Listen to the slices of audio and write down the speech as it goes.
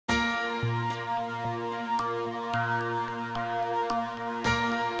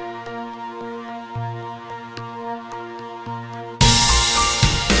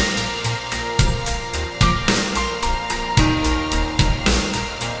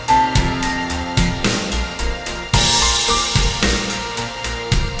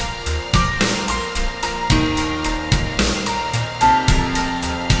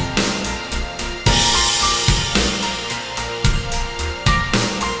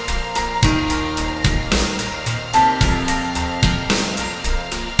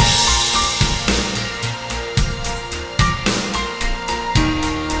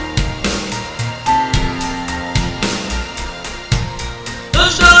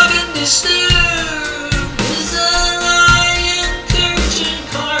disturbed is a lion curtain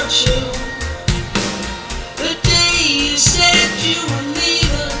cartoon. The day you said you were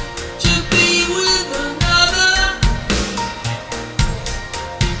leaving to be with another,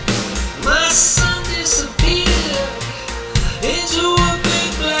 my son disappeared into a big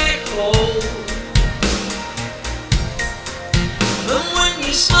black hole. And when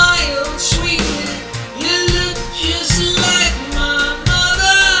you smiled sweetly, you looked just like my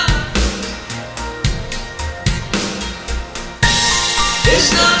mother.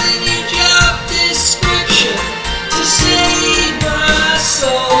 It's not in your job description to save my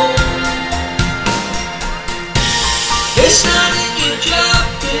soul. It's not in your job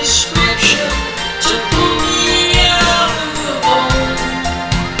description to pull me out of the hole.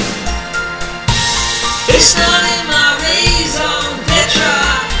 It's not in my raison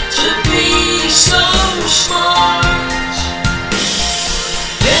to be so smart.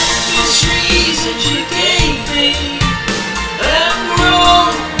 Endless reasons you gave me and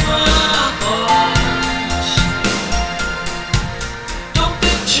broke my heart. Don't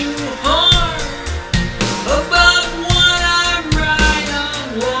think too hard about what I write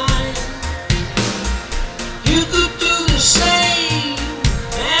online. You could do the same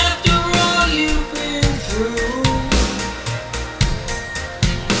after all you've been through.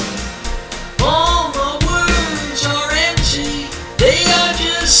 All my words are empty, they are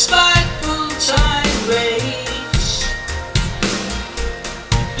just spiteful tirades.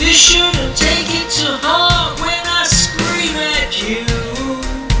 You shouldn't take it to heart when I scream at you.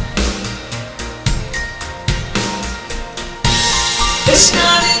 It's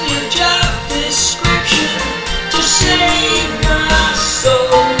not in your job description to save my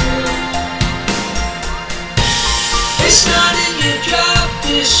soul. It's not in your job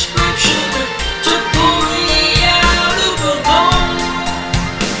description to pull me out of a hole.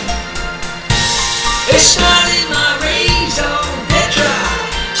 It's not in my raison d'etre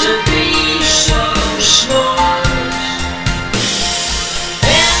to be so smart.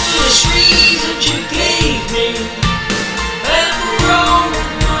 Endless reasons you gave me and broke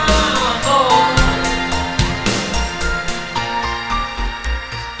my heart.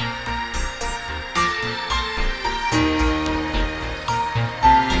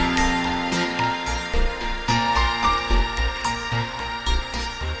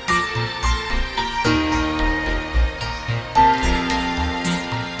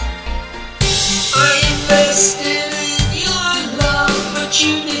 Invested in your love, but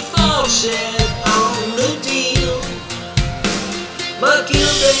you defaulted on the deal. My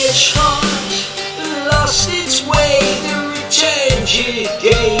guilt-edged heart lost its way. The returns you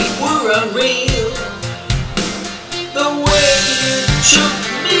gave were unreal. The way you took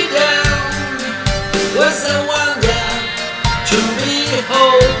me down was a wonder to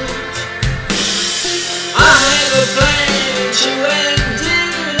behold. I had a plan to end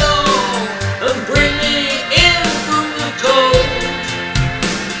it all and bring me in from the cold.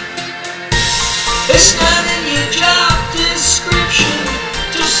 It's not in your job description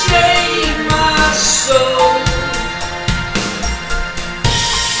to save my soul.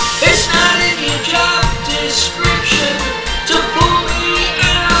 It's not in your job description to pull me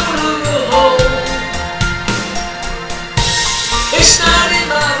out of the hole. It's not in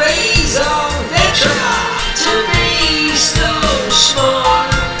my raison d'etre to be so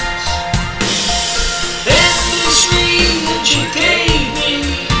smart. Endless reasons you gave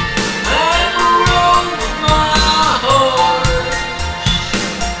me and broke my heart.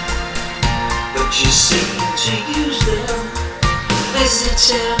 But you seem to use them as a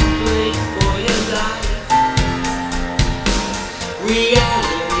template for your life.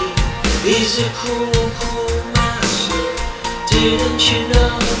 Reality is a cruel, cruel master, didn't you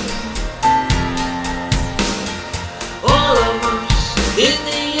know? All of us in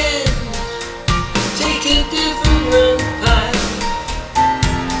the end take a different path,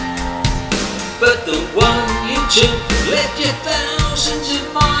 but the one you took left you thousands of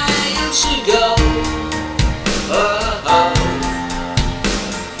miles to go.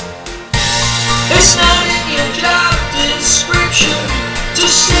 It's not in your job description to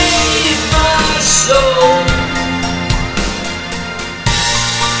save my soul.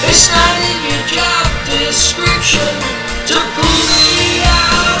 It's not in your job description to pull me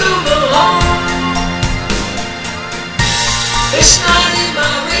out of a hole. It's not